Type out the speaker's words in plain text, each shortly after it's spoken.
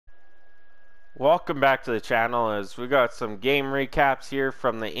Welcome back to the channel as we got some game recaps here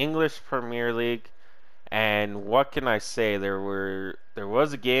from the English Premier League. And what can I say? There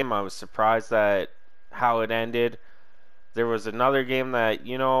was a game I was surprised at how it ended. There was another game that,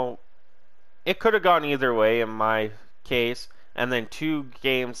 it could have gone either way in my case. And then two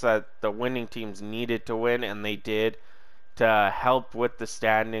games that the winning teams needed to win, and they did, to help with the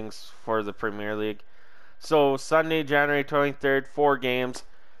standings for the Premier League. So Sunday, January 23rd, 4 games.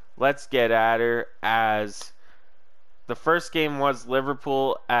 Let's get at her, as the first game was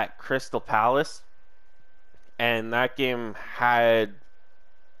Liverpool at Crystal Palace, and that game had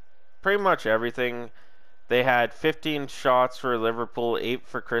pretty much everything. They had 15 shots for Liverpool, 8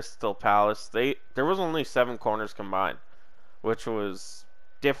 for Crystal Palace. There was only 7 corners combined, which was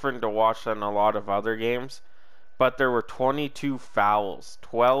different to watch than a lot of other games. But there were 22 fouls,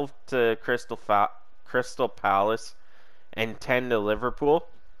 12 to Crystal Palace and 10 to Liverpool.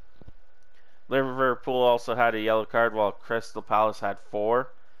 Liverpool also had a yellow card, while Crystal Palace had 4.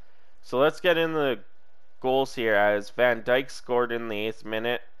 So let's get into the goals here, as Van Dijk scored in the 8th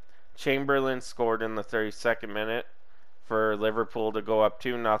minute. Chamberlain scored in the 32nd minute for Liverpool to go up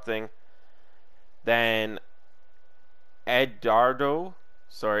 2-0. Then Eduardo,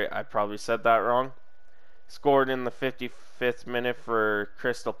 sorry, I probably said that wrong, scored in the 55th minute for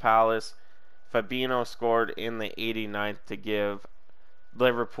Crystal Palace. Fabinho scored in the 89th to give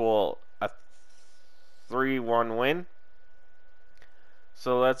Liverpool a 3-1 win.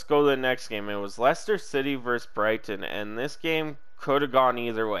 So let's go to the next game. It was Leicester City versus Brighton, and this game could have gone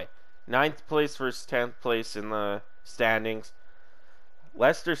either way. 9th place versus 10th place in the standings.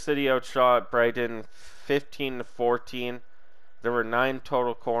 Leicester City outshot Brighton 15-14. There were 9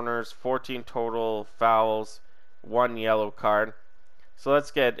 total corners, 14 total fouls, 1 yellow card. So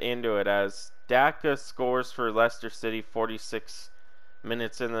let's get into it, as Daka scores for Leicester City 46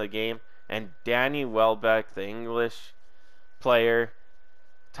 minutes into the game, and Danny Welbeck, the English player,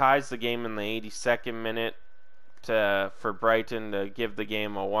 ties the game in the 82nd minute for Brighton to give the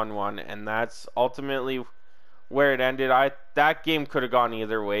game a 1-1, and that's ultimately where it ended. That game could have gone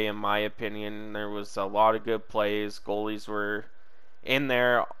either way, in my opinion. There was a lot of good plays. Goalies were in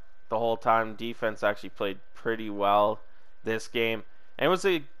there the whole time. Defense actually played pretty well this game, and it was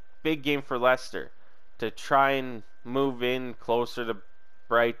a big game for Leicester to try and move in closer to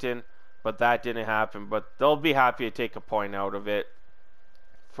Brighton, but that didn't happen. But they'll be happy to take a point out of it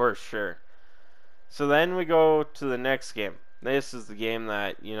for sure. So then we go to the next game. This is the game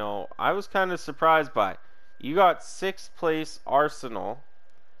that, I was kind of surprised by. You got 6th place Arsenal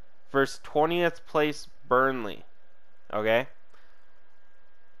versus 20th place Burnley. Okay?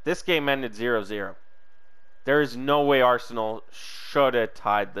 This game ended 0-0. There is no way Arsenal should have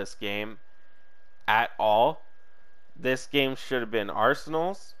tied this game at all. This game should have been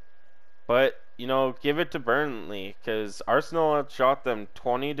Arsenal's. But, give it to Burnley, because Arsenal outshot them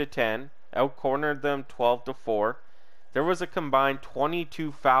 20-10, outcornered them 12-4. There was a combined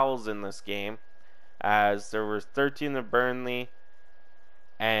 22 fouls in this game, as there were 13 to Burnley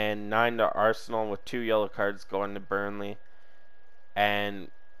and 9 to Arsenal, with 2 yellow cards going to Burnley.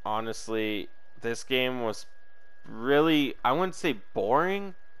 And honestly, this game was really, I wouldn't say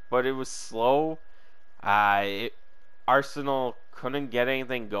boring, but it was slow. Arsenal couldn't get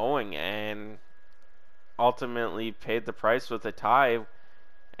anything going, and ultimately paid the price with a tie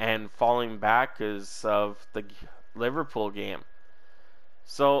and falling back because of the Liverpool game.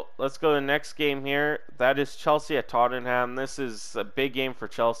 So let's go to the next game here. That is Chelsea at Tottenham. This is a big game for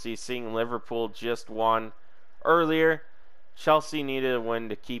Chelsea, seeing Liverpool just won earlier. Chelsea needed a win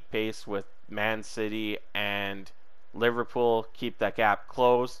to keep pace with Man City and Liverpool, keep that gap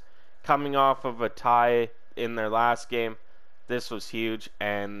closed. Coming off of a tie in their last game, this was huge,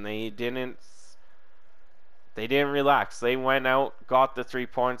 and they didn't relax. They went out, got the 3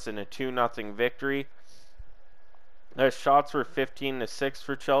 points in a 2-0 victory. Their shots were 15-6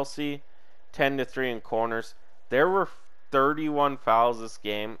 for Chelsea, 10-3 in corners. There were 31 fouls this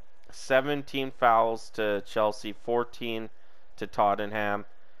game, 17 fouls to Chelsea, 14 to Tottenham,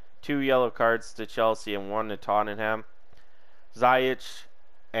 2 yellow cards to Chelsea and 1 to Tottenham. Ziyech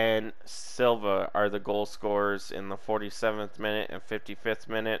and Silva are the goal scorers in the 47th minute and 55th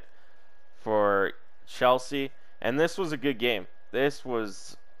minute for Chelsea. And this was a good game. This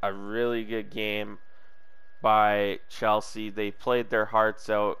was a really good game by Chelsea. They played their hearts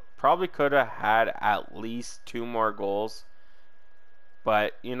out. Probably could have had at least 2 more goals.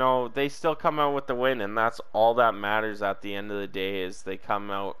 But, they still come out with the win, and that's all that matters at the end of the day, is they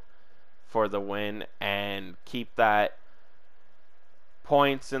come out for the win and keep that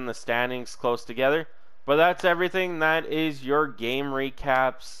points in the standings close together. But that's everything. That is your game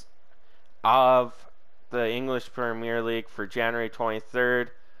recaps of the English Premier League for January 23rd.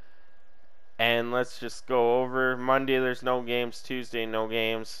 And let's just go over. Monday, there's no games. Tuesday, no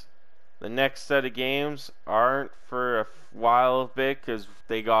games. The next set of games aren't for a while bit because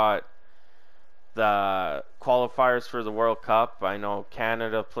they got the qualifiers for the World Cup. I know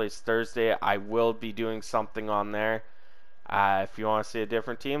Canada plays Thursday. I will be doing something on there. If you want to see a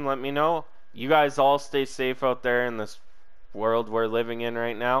different team, let me know. You guys all stay safe out there in this world we're living in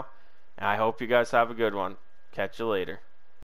right now. And I hope you guys have a good one. Catch you later.